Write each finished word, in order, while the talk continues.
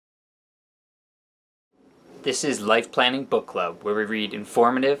This is Life Planning Book Club, where we read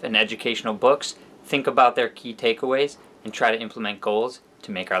informative and educational books, think about their key takeaways, and try to implement goals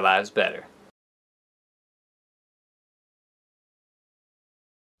to make our lives better.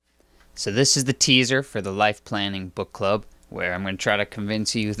 So this is the teaser for the Life Planning Book Club, where I'm going to try to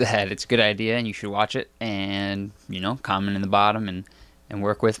convince you that it's a good idea and you should watch it and, comment in the bottom and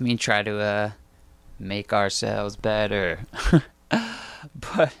work with me, try to make ourselves better.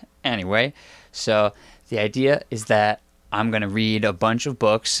 But anyway, so the idea is that I'm going to read a bunch of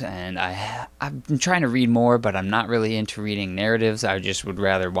books, and I've been trying to read more, but I'm not really into reading narratives. I just would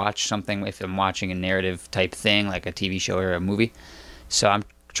rather watch something if I'm watching a narrative type thing, like a TV show or a movie. So I'm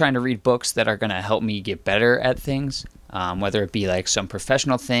trying to read books that are going to help me get better at things, whether it be like some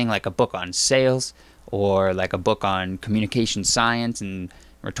professional thing, like a book on sales, or like a book on communication science and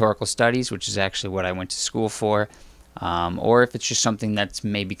rhetorical studies, which is actually what I went to school for. Or if it's just something that's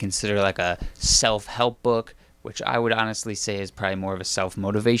maybe considered like a self-help book, which I would honestly say is probably more of a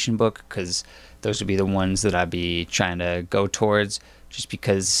self-motivation book, because those would be the ones that I'd be trying to go towards, just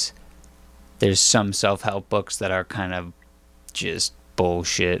because there's some self-help books that are kind of just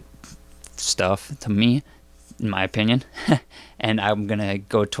bullshit stuff to me, in my opinion. And I'm going to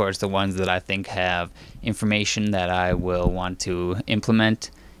go towards the ones that I think have information that I will want to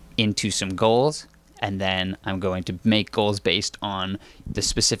implement into some goals. And then I'm going to make goals based on the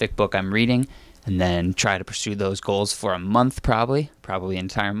specific book I'm reading, and then try to pursue those goals for a month, probably an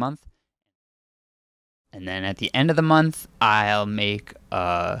entire month. And then at the end of the month, I'll make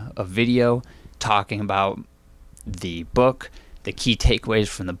a video talking about the book, the key takeaways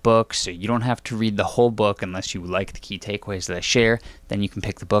from the book. So you don't have to read the whole book unless you like the key takeaways that I share. Then you can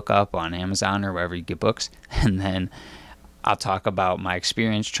pick the book up on Amazon or wherever you get books. And then I'll talk about my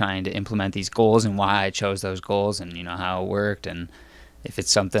experience trying to implement these goals and why I chose those goals, and how it worked, and if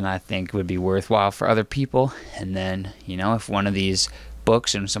it's something I think would be worthwhile for other people. And then if one of these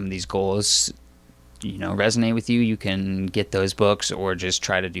books and some of these goals resonate with you, you can get those books or just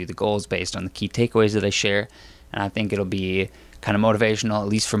try to do the goals based on the key takeaways that I share. And I think it'll be kind of motivational, at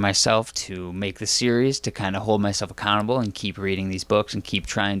least for myself, to make the series, to kind of hold myself accountable and keep reading these books and keep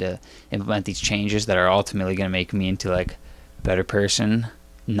trying to implement these changes that are ultimately going to make me into like better person,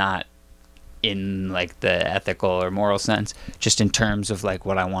 not in like the ethical or moral sense, just in terms of like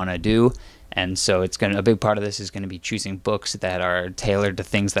what I want to do. And so a big part of this is going to be choosing books that are tailored to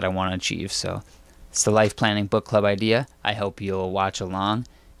things that I want to achieve. So it's the Life Planning Book Club idea. I hope you'll watch along,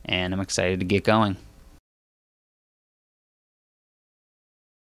 and I'm excited to get going.